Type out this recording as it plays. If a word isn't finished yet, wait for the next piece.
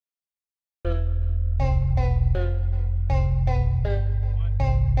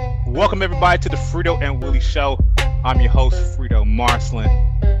Welcome everybody to the Frito and Willie Show. I'm your host, Frito Marcelin,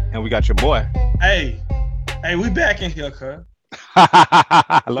 and we got your boy. Hey, we back in here, cuz.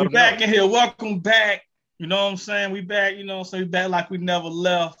 We back in here. Welcome back. You know what I'm saying? We back, we back like we never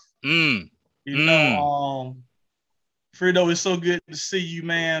left. Frito, it's so good to see you,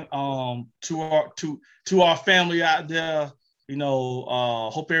 man. To our family out there,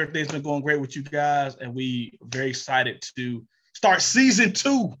 hope everything's been going great with you guys, and we very excited to start season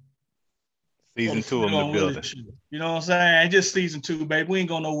 2. Season 2 in the building. You know what I'm saying? Just season 2, baby. We ain't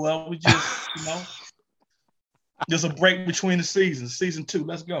going nowhere. We just, there's a break between the seasons. Season 2,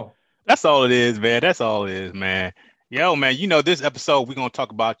 let's go. That's all it is, man. That's all it is, man. Yo, man, this episode we're gonna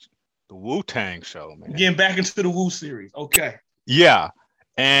talk about the Wu-Tang show, man. Getting back into the Wu series. Okay. Yeah.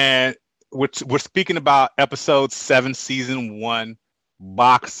 And we're speaking about episode 7, season 1,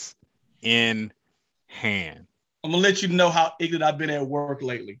 Box in Hand. I'm gonna let you know how ignorant I've been at work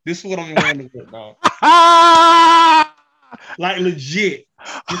lately. This is what I'm wearing to work, dog. Like legit.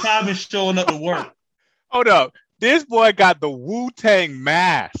 This is how I've been showing up to work. Hold up. This boy got the Wu-Tang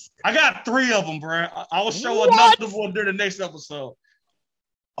mask. I got 3 of them, bro. I will show another one during the next episode.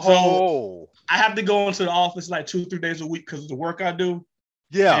 So I have to go into the office like 2-3 days a week because of the work I do.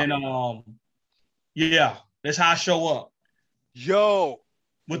 Yeah. And that's how I show up. Yo.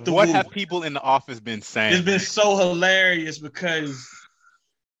 What have people in the office been saying? It's been so hilarious because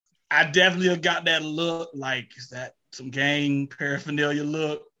I definitely have got that look, like, is that some gang paraphernalia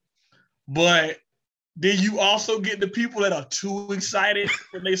look? But then you also get the people that are too excited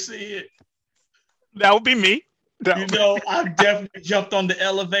when they see it. That would be me. I definitely jumped on the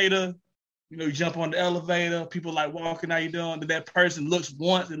elevator. You jump on the elevator, people like walking, how you doing? Then that person looks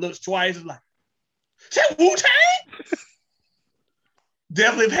once, it looks twice, it's like, is that Wu-Tang?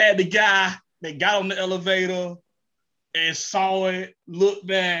 Definitely had the guy that got on the elevator and saw it, looked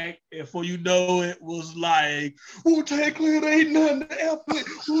back, and before you know it, was like, Wu-Tang Clan ain't nothing to F with.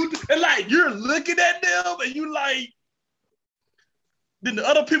 And like, you're looking at them and you like, then the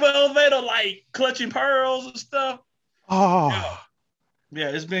other people in the elevator like clutching pearls and stuff. Oh.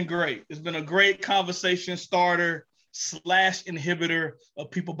 Yeah, it's been great. It's been a great conversation starter / inhibitor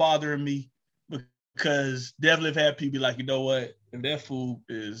of people bothering me, because definitely have had people be like, you know what? And that fool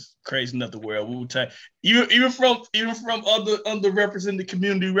is crazy enough to wear Wu-Tang. Even from other underrepresented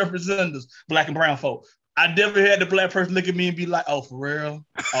community representatives, black and brown folk. I definitely had the black person look at me and be like, oh, for real?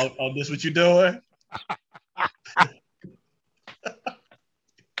 Oh, this what you doing?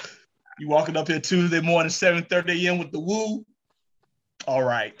 You walking up here Tuesday morning, 7:30 a.m. with the Wu? All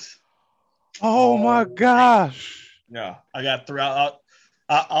right. Oh my gosh. Yeah, I got 3 out.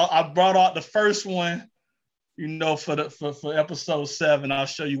 I brought out the first one, for episode 7. I'll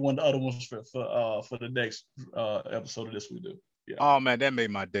show you one of the other ones for the next episode of this we do. Yeah. Oh man, that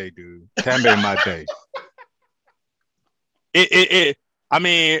made my day, dude. That made my day. I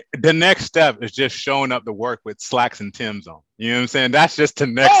mean, the next step is just showing up to work with slacks and Timbs on. You know what I'm saying? That's just the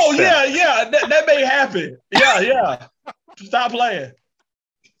next step. Yeah. That may happen. Yeah. Stop playing.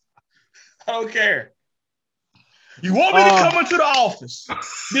 I don't care. You want me to come into the office?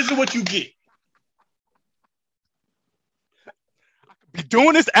 This is what you get. I could be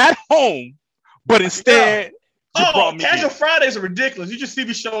doing this at home, but instead, Casual Fridays are ridiculous. You just see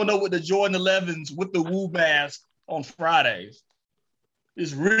me showing up with the Jordan 11s with the Wu mask on Fridays.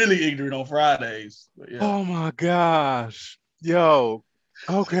 It's really ignorant on Fridays. But yeah. Oh my gosh. Yo.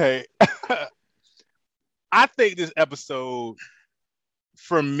 Okay. I think this episode,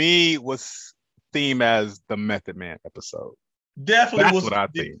 for me, was themed as the Method Man episode. Definitely. That's what I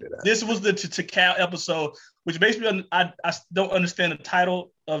think. This was the Cal episode, which basically I don't understand the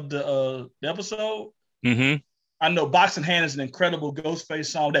title of the episode. Mm-hmm. I know Box in Hand is an incredible Ghostface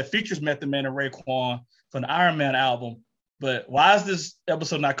song that features Method Man and Raekwon from the Iron Man album. But why is this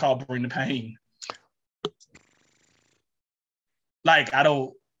episode not called Bring the Pain? Like, I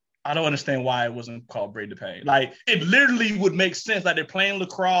don't understand why it wasn't called Bring the Pain. Like, it literally would make sense. Like, they're playing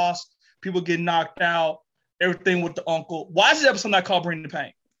lacrosse, people get knocked out, everything with the uncle. Why is this episode not called Bring the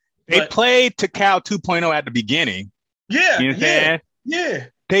Pain? They played to Cal 2.0 at the beginning. Yeah. You know what I'm saying? Yeah.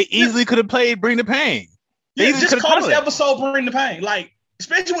 They easily could have played Bring the Pain. Yeah, just call this episode Bring the Pain. Like,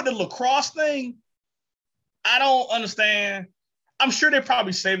 especially with the lacrosse thing, I don't understand. I'm sure they're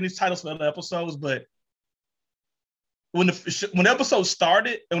probably saving these titles for other episodes, but when the episode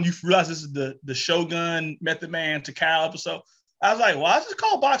started and when you realize this is the Shogun Method Man to Cal episode, I was like, why is this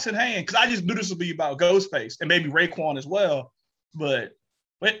called Box in Hand? Because I just knew this would be about Ghostface and maybe Raekwon as well. But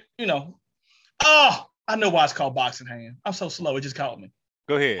I know why it's called Box in Hand. I'm so slow, it just caught me.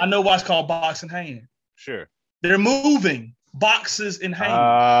 Go ahead. I know why it's called Box in Hand. Sure. They're moving. boxes and hangers.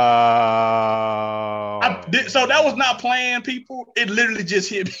 So that was not planned, people. It literally just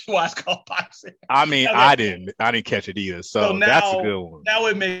hit me why it's called boxing. I mean, I didn't catch it either. So now, that's a good one. Now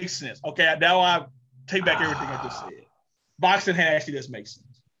it makes sense. Okay, now I take back everything I just said. Boxing hand actually does make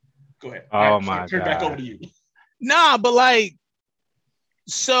sense. Go ahead. Oh my God. Turn back over to you. Nah, but like,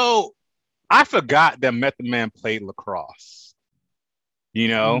 so I forgot that Method Man played lacrosse. You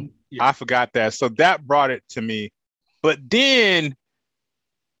know, yeah. I forgot that. So that brought it to me. But then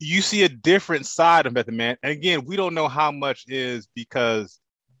you see a different side of Method Man. And again, we don't know how much is because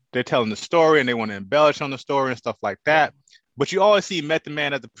they're telling the story and they want to embellish on the story and stuff like that. But you always see Method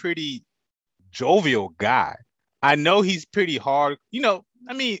Man as a pretty jovial guy. I know he's pretty hard. You know,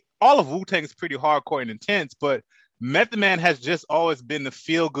 I mean, all of Wu-Tang is pretty hardcore and intense, but Method Man has just always been the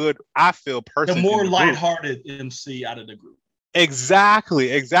feel-good, I feel, person. The more lighthearted MC out of the group. Exactly.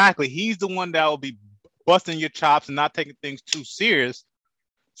 He's the one that will be busting your chops and not taking things too serious.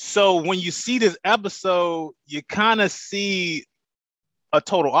 So when you see this episode, you kind of see a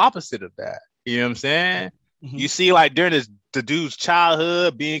total opposite of that. You know what I'm saying? Mm-hmm. You see, like, during the dude's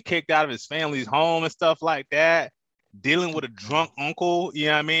childhood, being kicked out of his family's home and stuff like that, dealing with a drunk uncle, you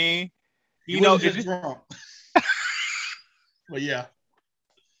know what I mean? You know, just drunk. But yeah,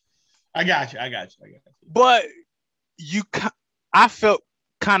 I got you. But I felt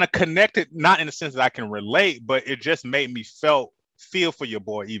kind of connected, not in the sense that I can relate, but it just made me feel for your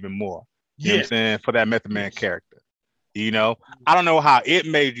boy even more. You know what I'm saying? For that Method Man character. You know, I don't know how it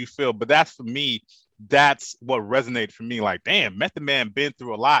made you feel, but that's for me. That's what resonated for me. Like, damn, Method Man been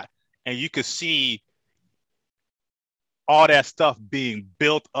through a lot, and you could see all that stuff being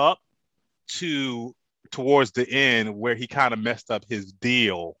built up towards the end where he kind of messed up his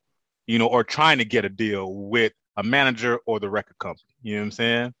deal, you know, or trying to get a deal with a manager or the record company. You know what I'm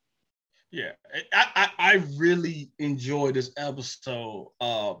saying? Yeah, I really enjoyed this episode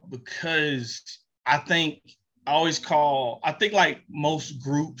because I think like most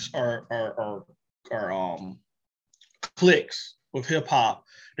groups are cliques with hip hop.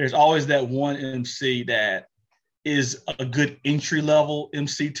 There's always that one MC that is a good entry level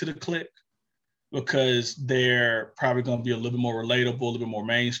MC to the clique because they're probably going to be a little bit more relatable, a little bit more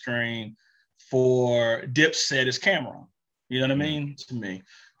mainstream. For Dipset, it's Cameron. You know what I mean? To me.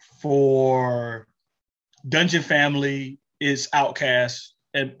 For Dungeon Family, it's Outkast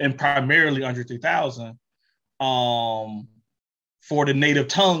and primarily Andre 3000. For the Native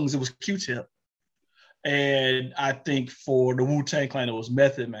Tongues, it was Q-Tip. And I think for the Wu-Tang Clan, it was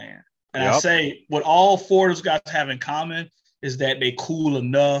Method Man. And I say what all four of those guys have in common is that they cool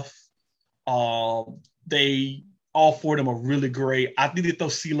enough. They all four of them are really great. I think they throw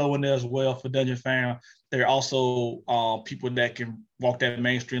CeeLo in there as well for Dungeon Fam. They're also people that can walk that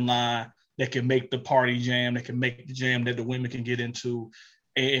mainstream line, that can make the party jam, that can make the jam that the women can get into.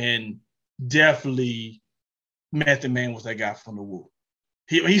 And definitely Method Man was that guy from the Wu.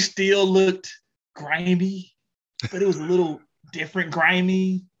 He still looked grimy, but it was a little different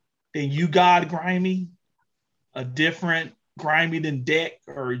grimy than You God grimy, a different grimy than Deck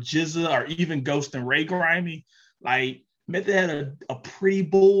or Jizza or even Ghost and Ray grimy. Like, Method had a pretty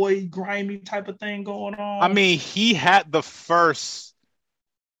boy grimy type of thing going on. I mean, he had the first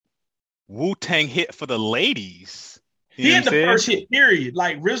Wu-Tang hit for the ladies. He had the first hit, period.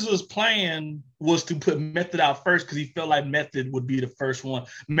 Like, RZA's plan was to put Method out first because he felt like Method would be the first one.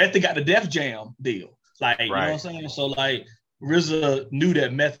 Method got the Def Jam deal. Like, you know what I'm saying? So, like, RZA knew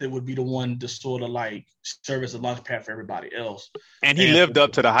that Method would be the one to sort of, like, serve as a launch pad for everybody else. And he lived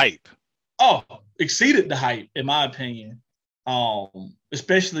up to the hype. Oh, exceeded the hype, in my opinion.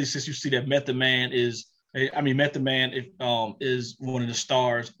 Especially since you see that Method Man is one of the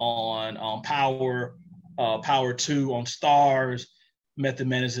stars on Power 2 on Stars. Method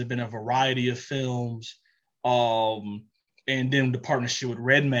Man has been in a variety of films. And then the partnership with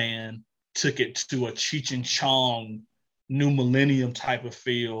Redman took it to a Cheech and Chong New Millennium type of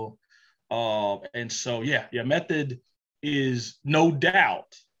feel. And so, Method is no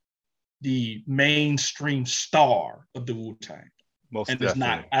doubt the mainstream star of the Wu-Tang. Most and definitely.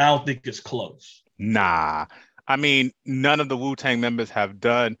 It's not, I don't think it's close. Nah. I mean, none of the Wu-Tang members have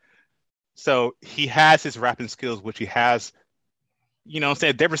done. So he has his rapping skills, which he has, you know what I'm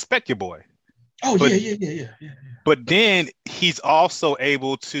saying? They respect your boy. Oh, yeah. But then he's also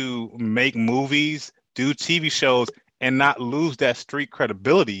able to make movies, do TV shows, and not lose that street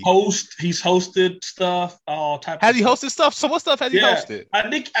credibility. He's hosted stuff, all type. Has he hosted stuff? So what stuff has he hosted? I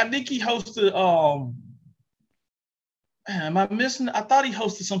think he hosted. Am I missing? I thought he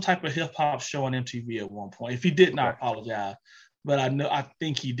hosted some type of hip hop show on MTV at one point. If he didn't, I apologize. But I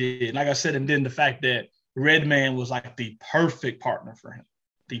think he did. Like I said, and then the fact that Redman was like the perfect partner for him.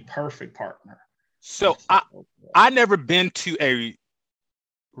 The perfect partner. So I never been to a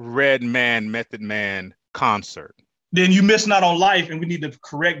Redman Method Man concert. Then you missing out on life, and we need to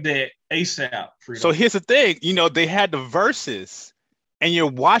correct that ASAP. Freedom. So here's the thing, they had the verses, and you're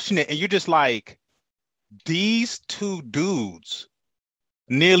watching it, and you're just like, these two dudes,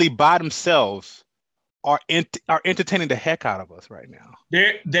 nearly by themselves, are entertaining the heck out of us right now.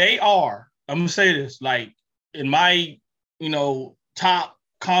 They are. I'm gonna say this, like in my, top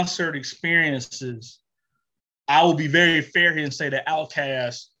concert experiences, I will be very fair here and say that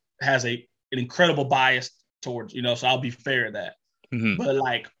Outkast has an incredible bias towards, so I'll be fair at that. Mm-hmm. But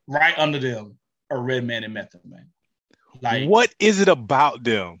like right under them are Redman and Method Man. Like, what is it about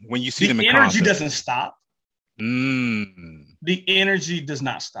them when you see them in concert? The energy doesn't stop. The energy does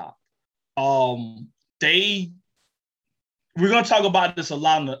not stop. We're gonna talk about this a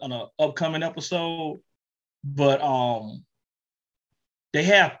lot on an upcoming episode, but they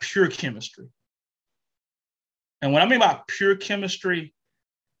have pure chemistry. And what I mean by pure chemistry,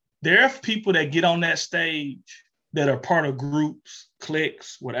 there are people that get on that stage that are part of groups,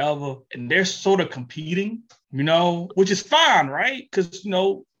 cliques, whatever, and they're sort of competing, which is fine, right? Because,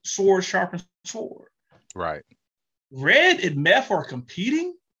 sword sharpens sword. Right. Red and Meth are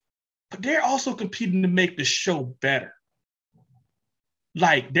competing, but they're also competing to make the show better.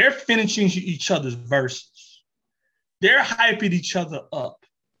 Like, they're finishing each other's verses. They're hyping each other up.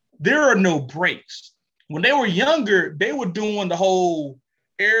 There are no breaks. When they were younger, they were doing the whole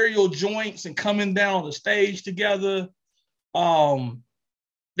aerial joints and coming down the stage together.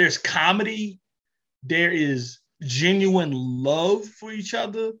 There's comedy. There is genuine love for each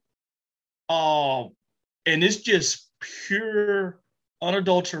other. And it's just pure,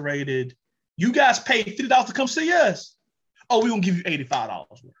 unadulterated. You guys paid $50 to come see us. Oh, we're going to give you $85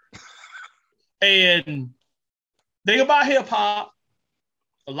 worth. And think about hip hop.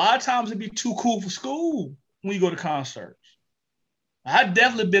 A lot of times it'd be too cool for school when you go to concerts. I've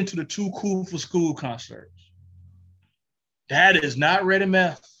definitely been to the too cool for school concerts. That is not Red and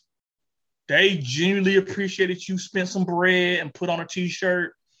Meth. They genuinely appreciated you spent some bread and put on a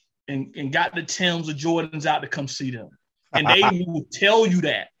t-shirt and got the Timbs or Jordans out to come see them. And they will tell you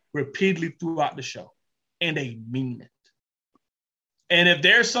that repeatedly throughout the show. And they mean it. And if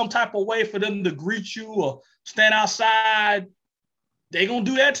there's some type of way for them to greet you or stand outside, they're going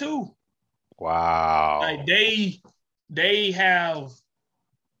to do that too. Wow. Like they have,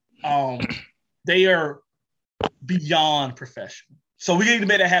 they are beyond professional. So we need to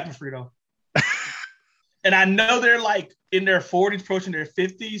make that happen, Frito. And I know they're like in their 40s, approaching their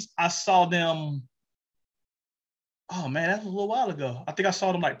 50s. I saw them, oh man, that was a little while ago. I think I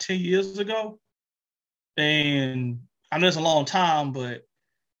saw them like 10 years ago. And I know it's a long time, but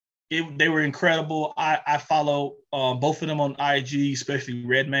they were incredible. I follow both of them on IG, especially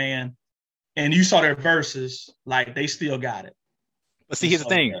Redman. And you saw their verses, like they still got it. But see, here's the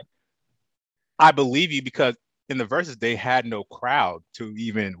thing. I believe you because in the verses, they had no crowd to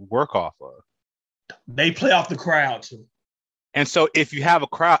even work off of. They play off the crowd too. And so if you have a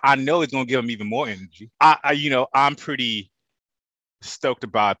crowd, I know it's going to give them even more energy. I'm pretty stoked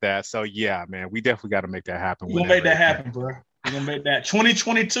about that. So yeah, man, we definitely got to make that happen. We're going to make that happen, bro. We're going to make that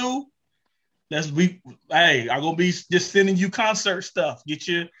 2022. I'm going to be just sending you concert stuff. Get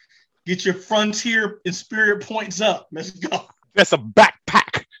your Frontier and Spirit points up. Let's go. That's a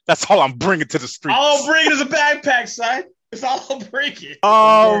backpack. That's all I'm bringing to the streets. All I'm bringing is a backpack, son. That's all I'm bringing.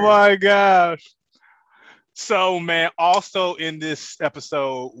 Oh, my gosh. So, man, also in this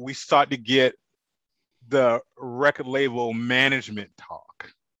episode, we start to get the record label management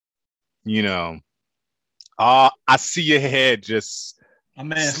talk. I see your head just... My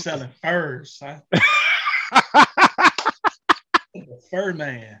man selling furs, son. Fur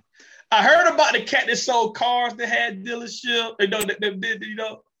man. I heard about the cat that sold cars that had dealership.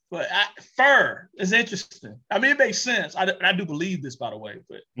 But fur is interesting. I mean, it makes sense. I do believe this, by the way.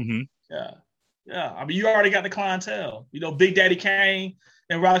 But yeah. I mean, you already got the clientele. Big Daddy Kane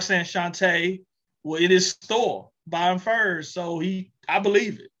and Roxanne Shante were in his store buying furs. So I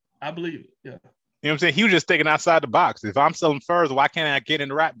believe it. Yeah. You know what I'm saying? He was just thinking outside the box. If I'm selling furs, why can't I get in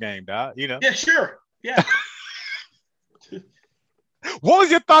the rap game, dog? Yeah, sure. Yeah. What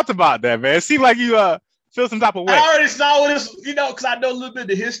was your thoughts about that, man? It seemed like you feel some type of way. I already saw where this, because I know a little bit of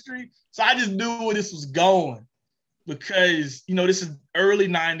the history. So I just knew where this was going. Because, this is early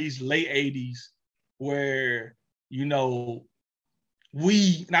 90s, late 80s, where,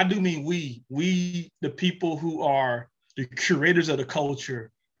 we, and I do mean we, the people who are the curators of the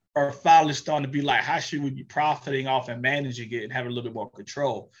culture, are finally starting to be like, how should we be profiting off and managing it and having a little bit more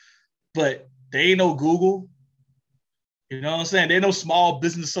control? but they ain't no Google. You know what I'm saying? There ain't no small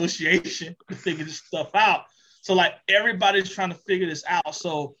business association to figure this stuff out. So like everybody's trying to figure this out.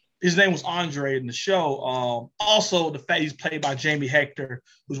 So his name was Andre in the show. Also, the fact he's played by Jamie Hector,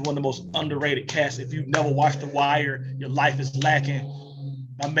 who's one of the most underrated casts. If you've never watched The Wire, your life is lacking.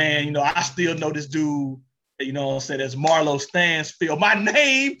 My man, you know, I still know this dude, you know what I'm saying, as Marlo Stansfield. My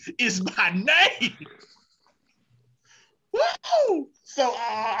name is my name. Woo! So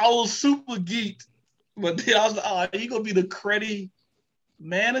I was super geeked. But then I was like, oh, he going to be the cruddy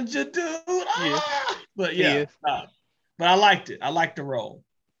manager dude? But yeah. But I liked it. I liked the role.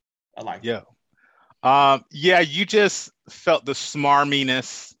 I liked it. Yeah, you just felt the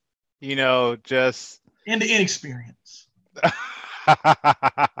smarminess, you know, just... And the inexperience.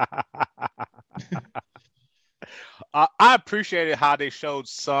 I appreciated how they showed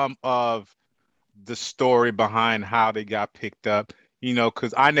some of the story behind how they got picked up, you know,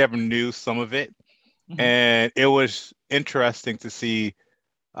 because I never knew some of it. Mm-hmm. And it was interesting to see,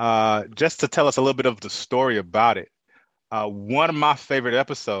 just to tell us a little bit of the story about it. One of my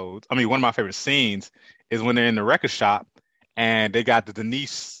favorite scenes is when they're in the record shop and they got the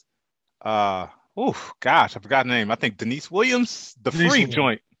Denise, I forgot the name. I think Denise Williams, the Denise Free Williams.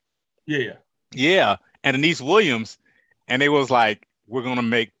 joint. Yeah. And Denise Williams, and they was like, we're going to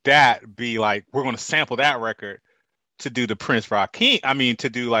make that be like, we're going to sample that record to do the Prince Rakim. To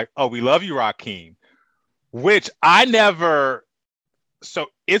do like, Oh, We Love You, Rakim, which I never. So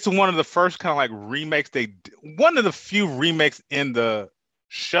it's one of the first kind of like remakes one of the few remakes in the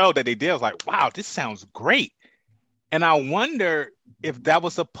show that they did. I was like, wow, this sounds great. And I wonder if that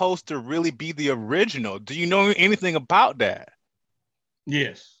was supposed to really be the original. Do you know anything about that?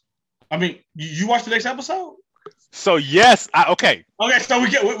 Yes. You watched the next episode? So yes, okay. Okay, so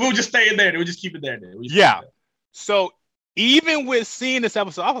we'll just stay in there. We'll just keep it there. So even with seeing this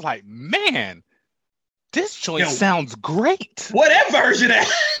episode, I was like, man, this joint sounds great. What that version at?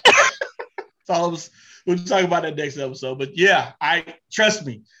 We'll talk about that next episode. But yeah, trust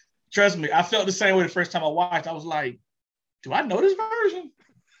me. I felt the same way the first time I watched. I was like, do I know this version?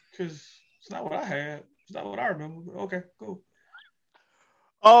 Because it's not what I had. It's not what I remember. Okay, cool.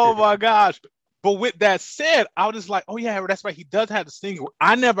 Oh my gosh. But with that said, I was just like, oh yeah, that's right. He does have the single.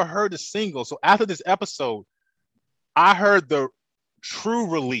 I never heard the single. So after this episode, I heard the true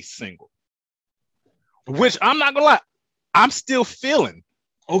release single, which I'm not going to lie, I'm still feeling.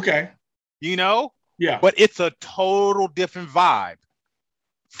 Okay. You know? Yeah. But it's a total different vibe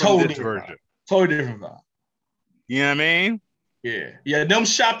from this version. Totally different vibe. You know what I mean? Yeah. Yeah. Them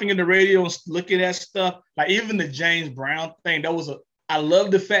shopping in the radio and looking at stuff, like even the James Brown thing, I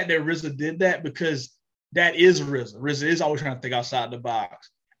love the fact that RZA did that because that is RZA. RZA is always trying to think outside the box.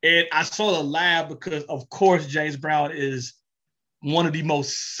 And I saw the laugh because, of course, James Brown is one of the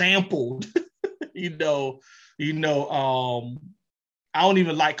most sampled, I don't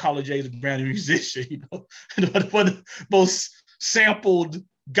even like calling James Brown a musician, one of the most sampled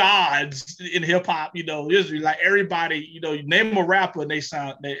gods in hip hop, usually like everybody, you name a rapper and they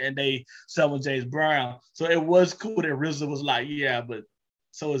sell with James Brown. So it was cool that RZA was like, yeah, but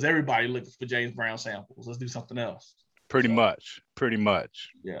so is everybody looking for James Brown samples. Let's do something else. Pretty much.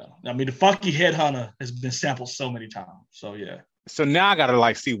 Yeah. The Funky Headhunter has been sampled so many times. So yeah. So now I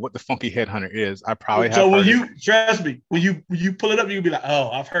gotta see what the Funky Headhunter is. I probably have. So trust me, when you pull it up, you'll be like, oh,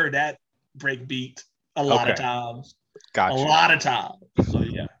 I've heard that break beat a lot of times. Gotcha. A lot of times. So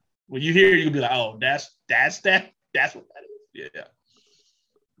yeah, when you hear it, you'll be like, oh, that's what that is. Yeah.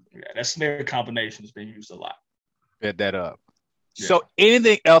 That snare combination has been used a lot. Bet that up. Yeah. So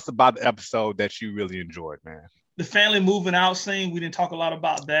anything else about the episode that you really enjoyed, man? The family moving out scene, we didn't talk a lot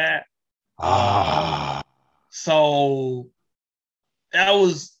about that. So that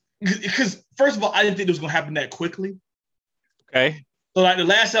was because first of all, I didn't think it was gonna happen that quickly. Okay. So like the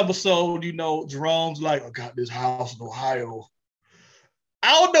last episode, Jerome's like, I got this house in Ohio.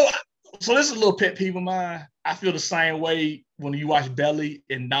 I don't know. So this is a little pet peeve of mine. I feel the same way when you watch Belly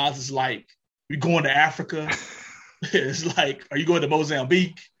and Nas is like, we going to Africa. It's like, are you going to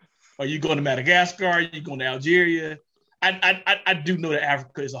Mozambique? Are you going to Madagascar? Are you going to Algeria? I do know that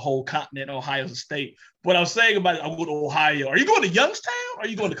Africa is a whole continent. Ohio is a state. What I was saying about it, I'm going to Ohio. Are you going to Youngstown? Are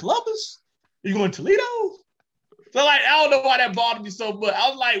you going to Columbus? Are you going to Toledo? So like, I don't know why that bothered me so much. I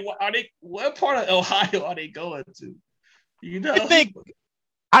was like, what part of Ohio are they going to? I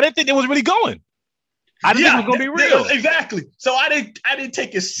didn't think it was really going. I didn't think it was going to be real. Exactly. So I didn't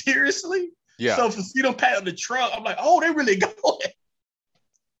take it seriously. Yeah. So for see them pat on the truck, I'm like, oh, they really going.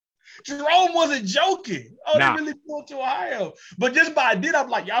 Jerome wasn't joking. Oh, they really going to Ohio. But just by it, I'm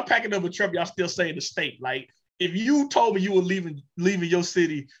like, y'all packing up a truck, y'all still saying the state. Like, if you told me you were leaving your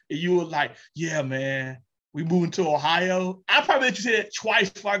city and you were like, yeah, man, we moving to Ohio, I probably let you say that twice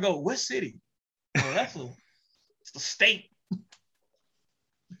before I go, what city? Oh, it's a state.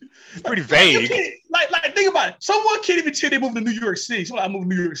 It's pretty vague. Like, think about it. Someone can't even tell they moving to New York City. Someone I moved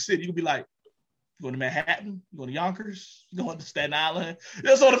to New York City. You could be like, you going to Manhattan? You going to Yonkers? You going to Staten Island?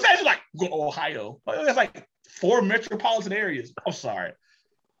 So the fact is like, go to Ohio. That's like 4 metropolitan areas. I'm sorry.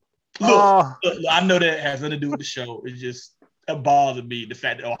 Look, I know that has nothing to do with the show. It bothered me, the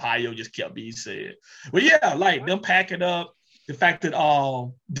fact that Ohio just kept being said. But yeah, like them packing up, the fact that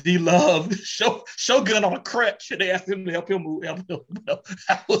D-Love Shogun on a crutch and they asked him to help him move.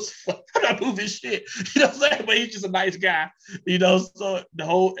 That was fun. I'm not moving shit. You know what I'm saying? But he's just a nice guy. You know, so the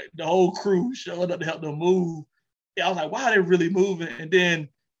whole crew showed up to help them move. Yeah, I was like, wow, they're really moving. And then,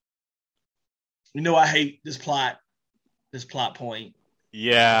 you know, I hate this plot point.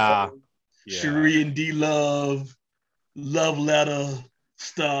 Yeah. Cherie and D-Love, love letter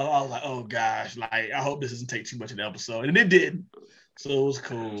stuff. I was like, oh gosh, like I hope this doesn't take too much of the episode, and it didn't. So it was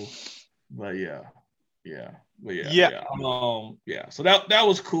cool. But yeah. So that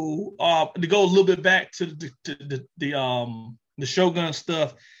was cool. To go a little bit back to the Shogun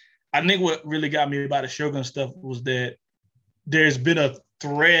stuff, I think what really got me about the Shogun stuff was that there's been a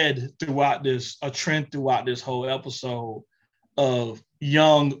trend throughout this whole episode of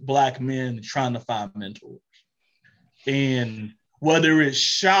young Black men trying to find mentors. And whether it's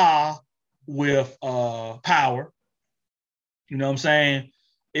Shah with power, you know what I'm saying?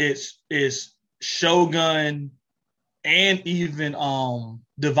 It's Shogun and even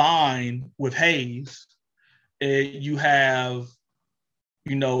Divine with Hayes. You have,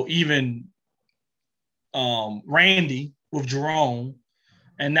 you know, even Randy with Jerome.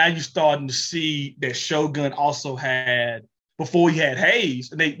 And now you're starting to see that Shogun also had, before he had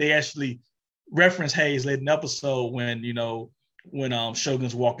Hayes, and they actually reference Hayes late in the episode when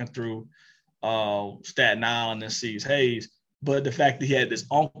Shogun's walking through Staten Island and sees Hayes. But the fact that he had this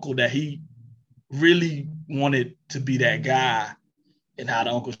uncle that he really wanted to be that guy, and how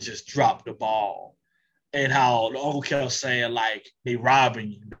the uncle just dropped the ball, and how the uncle kept saying, like, they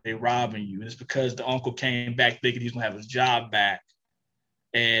robbing you. And it's because the uncle came back thinking he's gonna have his job back,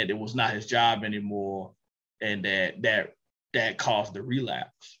 and it was not his job anymore, and that caused the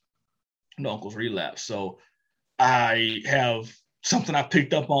relapse, the uncle's relapse. So I have something I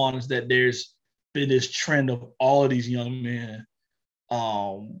picked up on is that there's been this trend of all of these young men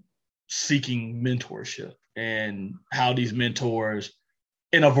seeking mentorship, and how these mentors,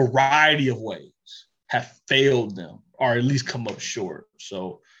 in a variety of ways, have failed them or at least come up short.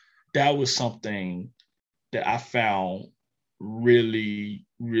 So that was something that I found really,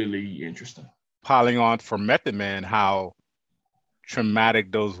 really interesting. Piling on for Method Man, how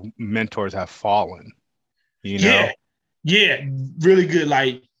traumatic those mentors have fallen, you know? Yeah, really good.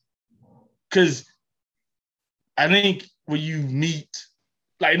 Like, because I think when you meet,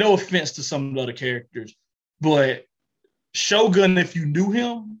 like, no offense to some of the other characters, but Shogun, if you knew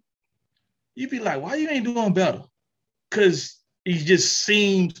him, you'd be like, why you ain't doing better? Because he just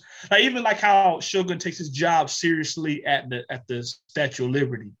seems like, even like how Shogun takes his job seriously at the Statue of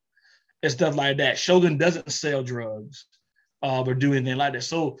Liberty and stuff like that. Shogun doesn't sell drugs or do anything like that.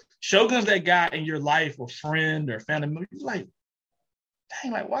 So Shogun's that guy in your life, or friend or family member. You're like,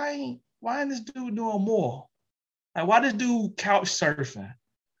 dang, like, why ain't this dude doing more? Like, why this dude couch surfing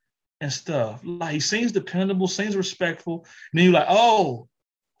and stuff? Like, he seems dependable, seems respectful. And then you're like, oh,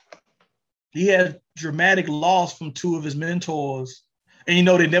 he had dramatic loss from 2 of his mentors. And, you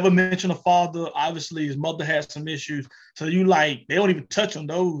know, they never mention a father. Obviously, his mother had some issues. So you like, they don't even touch on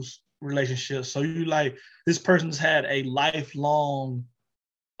those relationships. So you like, this person's had a lifelong,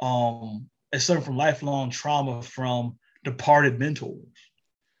 from lifelong trauma from departed mentors.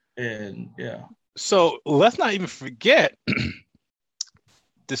 And yeah. So let's not even forget,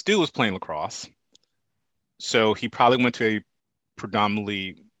 this dude was playing lacrosse. So he probably went to a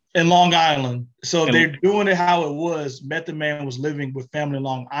predominantly... in Long Island. So they're doing it how it was. Method Man was living with family in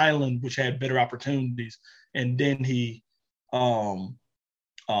Long Island, which had better opportunities. And then he moved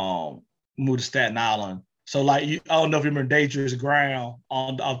to Staten Island. So, like, I don't know if you remember Dangerous Ground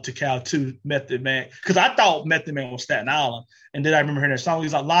up to Cal 2, Method Man. Because I thought Method Man was Staten Island. And then I remember hearing that song.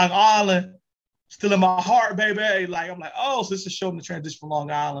 He's like, Long Island, still in my heart, baby. Like, I'm like, oh, so this is showing the transition from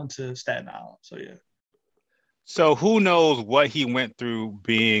Long Island to Staten Island. So, yeah. So who knows what he went through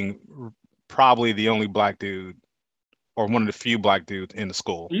being probably the only Black dude, or one of the few Black dudes in the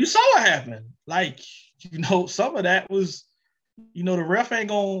school. You saw what happened. Like, you know, some of that was, you know, the ref ain't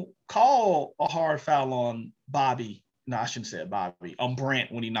going to call a hard foul on Bobby No, I shouldn't say Bobby. I'm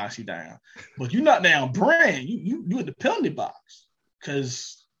Brent when he knocks you down. But you knock down Brent, you in the penalty box.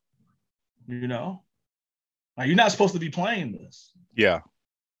 Because, you know, like you're not supposed to be playing this. Yeah.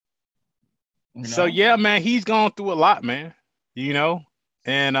 You know? So yeah, man, he's gone through a lot, man. You know?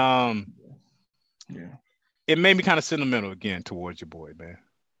 And yeah. It made me kind of sentimental again towards your boy, man.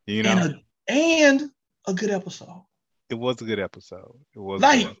 You know? And a good episode. It was a good episode. It was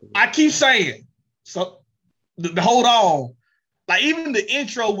like I keep saying. So the hold on. Like even the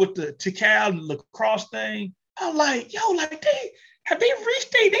intro with the Tikal and the lacrosse thing, I'm like, yo, like they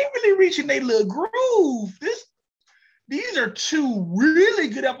really reaching their little groove. These are two really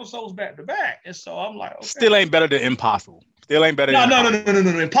good episodes back to back. And so I'm like, okay. Still ain't better than Impossible. Still ain't better than Impossible.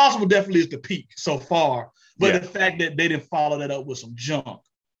 No. Impossible definitely is the peak so far. But the fact that they didn't follow that up with some junk.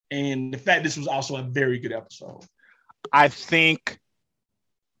 And the fact this was also a very good episode. I think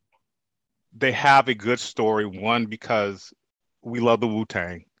they have a good story. One, because we love the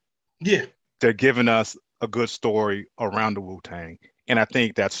Wu-Tang. Yeah. They're giving us a good story around the Wu-Tang. And I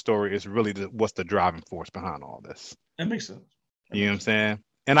think that story is really what's the driving force behind all this. That makes sense. You know what I'm saying?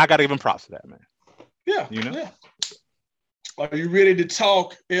 And I got to give him props for that, man. Yeah. You know? Yeah. Are you ready to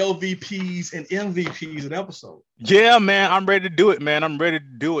talk LVPs and MVPs of the episode? Yeah, man. I'm ready to do it, man.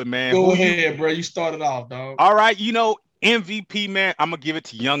 Go ahead, bro. You started off, dog. All right. You know, MVP, man, I'm going to give it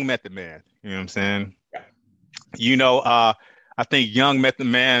to Young Method Man. You know what I'm saying? Yeah. You know, I think Young Method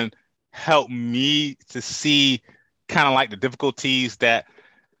Man helped me to see kind of like the difficulties that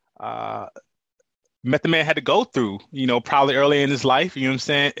Method Man had to go through, you know, probably early in his life, you know what I'm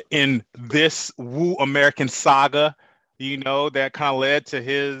saying? In this Wu American saga, you know, that kind of led to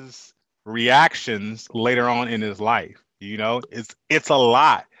his reactions later on in his life. You know, it's a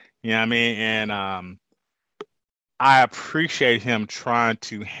lot, you know what I mean? And I appreciate him trying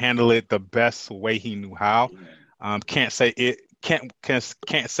to handle it the best way he knew how. Can't say it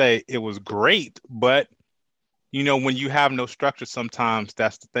was great, but you know, when you have no structure, sometimes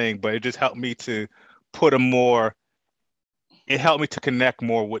that's the thing. But it just helped me to it helped me to connect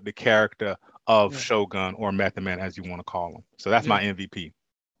more with the character of Shogun or Method Man, as you want to call him. So that's my MVP.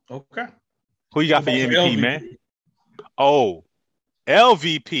 Okay. Who you got for your MVP, man? Oh,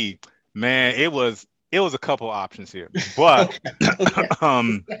 LVP, man. It was a couple options here, but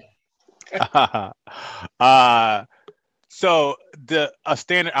so a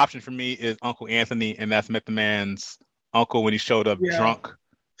standard option for me is Uncle Anthony, and that's Method Man's uncle when he showed up drunk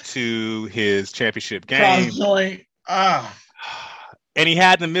to his championship game. And he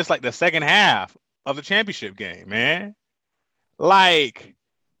had to miss like the second half of the championship game, man. Like,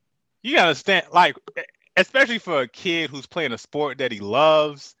 you gotta understand, like, especially for a kid who's playing a sport that he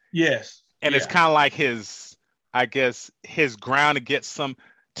loves. Yes. And it's kind of like his ground to get some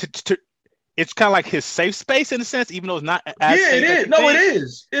it's kind of like his safe space in a sense, even though it's not as safe. It is. No, it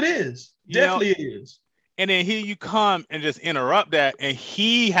is. It is. Definitely it is. And then here you come and just interrupt that, and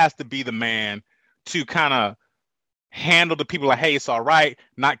he has to be the man to kind of handle the people like, hey, it's all right,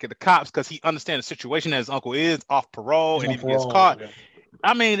 not get the cops, because he understands the situation that his uncle is off parole and he gets caught. Yeah.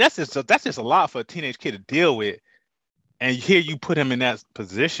 I mean, that's just a lot for a teenage kid to deal with. And here you put him in that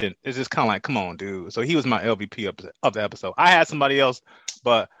position. It's just kind of like, come on, dude. So he was my LVP of the episode. I had somebody else,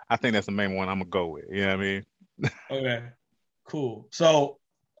 but I think that's the main one I'm going to go with. You know what I mean? Okay, cool. So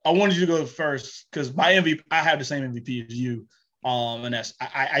I wanted you to go first because my MVP, I have the same MVP as you. And that's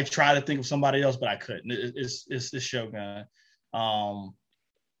I tried to think of somebody else, but I couldn't. It's Shogun.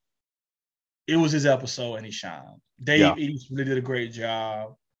 It was his episode and he shined. Dave East really did a great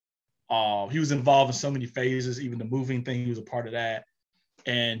job. He was involved in so many phases, even the moving thing, he was a part of that.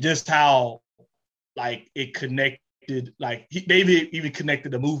 And just how like it connected, like David even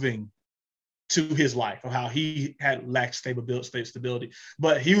connected the moving to his life, or how he had lacked stability.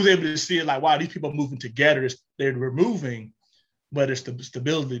 But he was able to see it like, wow, these people are moving together. They were moving, but there's the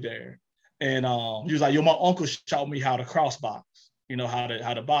stability there. And he was like, yo, my uncle showed me how to cross box, you know, how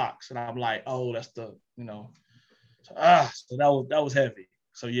to box. And I'm like, oh, that's the, you know, so that was heavy.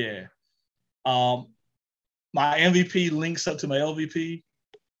 So yeah. My MVP links up to my LVP.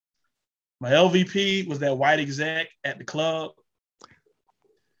 My LVP was that white exec at the club.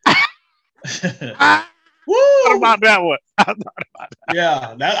 What about that one?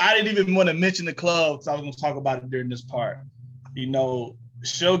 Yeah, I didn't even want to mention the club because I was going to talk about it during this part. You know,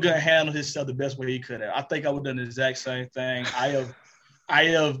 Shogun handled himself the best way he could have. I think I would have done the exact same thing. I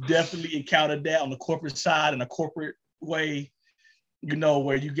have definitely encountered that on the corporate side in a corporate way. You know,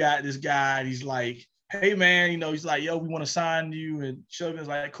 where you got this guy and he's like, hey man, you know, he's like, yo, we want to sign you. And Shogun's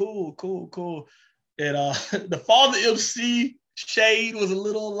like, cool. And the Father MC shade was a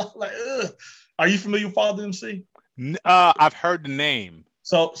little like, ugh. Are you familiar with Father MC? I've heard the name.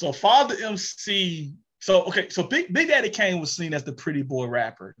 So Father MC. So okay, so Big Daddy Kane was seen as the pretty boy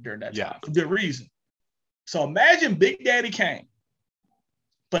rapper during that time for good reason. So imagine Big Daddy Kane,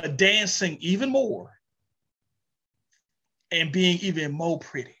 but dancing even more and being even more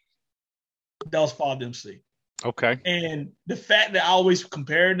pretty. That was Father MC. Okay. And the fact that I always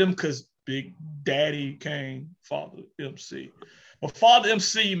compared them because Big Daddy Kane, Father MC. But Father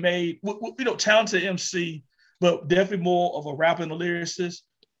MC made, talented MC, but definitely more of a rapper and a lyricist.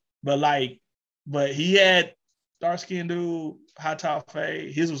 But he had dark skinned dude, high top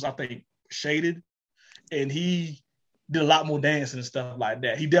fade. His was, I think, shaded. And he did a lot more dancing and stuff like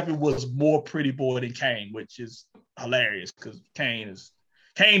that. He definitely was more pretty boy than Kane, which is hilarious because Kane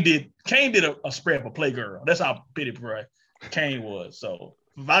did a spread for Playgirl. That's how pretty boy Kane was. So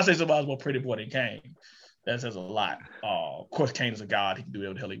if I say somebody's more pretty boy than Kane, that says a lot. Of course, Kane is a god; he can do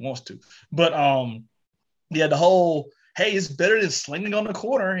whatever the hell he wants to. But yeah, the whole hey, it's better than slinging on the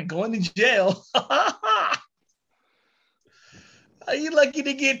corner and going to jail. Are you lucky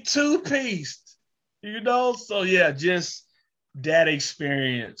to get two-pieced? So yeah, just that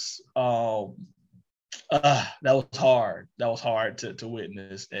experience. That was hard. That was hard to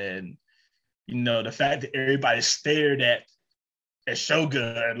witness, and the fact that everybody stared at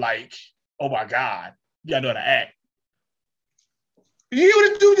Shogun like, oh my god, you gotta know how to act. You hear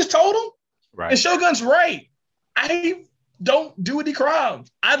what the dude just told him? Right. And Shogun's right. I don't do any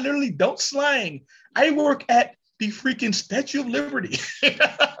crimes. I literally don't slang. I work at the freaking Statue of Liberty.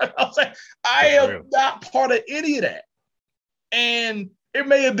 I am not part of any of that. And it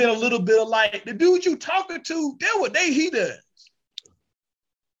may have been a little bit of like, the dude you talking to, that's what he does.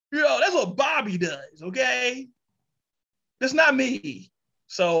 That's what Bobby does, okay? That's not me.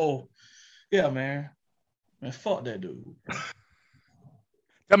 So, yeah, man. Man, fuck that dude.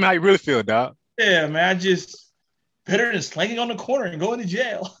 Tell me how you really feel, dog. Yeah, man. I just better than slinging on the corner and going to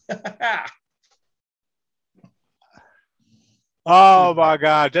jail. Oh my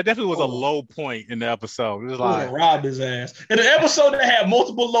God, that definitely was a low point in the episode. It was like robbed his ass. In the episode that had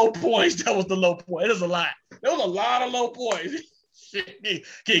multiple low points, that was the low point. It was a lot. There was a lot of low points.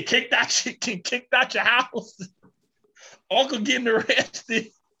 Get kicked out your house. Uncle getting arrested.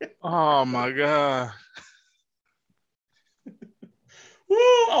 Oh my God. Woo,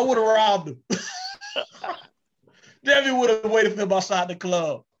 I would have robbed him. Debbie would have waited for him outside the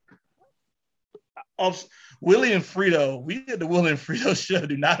club. Willie and Frito, we at the Willie and Frito show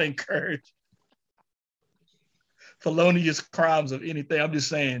do not encourage felonious crimes of anything. I'm just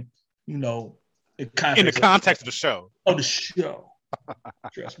saying, in the context of the show. Of the show.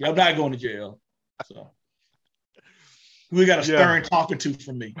 Trust me, I'm not going to jail. So we got a stern talking to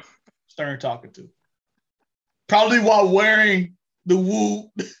from me. Stern talking to. Probably while wearing the Wu.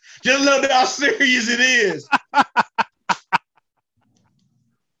 Just look how serious it is.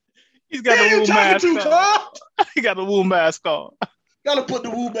 He's got the Wu mask on. He got the Wu mask on. Gotta put the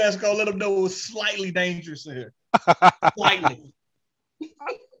Wu mask on, let him know it was slightly dangerous here. Slightly.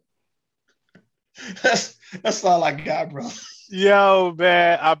 That's all I got, bro. Yo,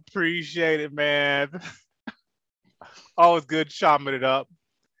 man, I appreciate it, man. Always good chopping it up.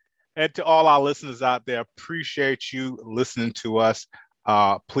 And to all our listeners out there, appreciate you listening to us.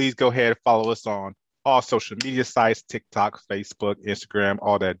 Please go ahead and follow us on all social media sites, TikTok, Facebook, Instagram,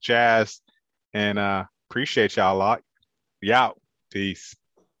 all that jazz. And appreciate y'all a lot. We out. Peace.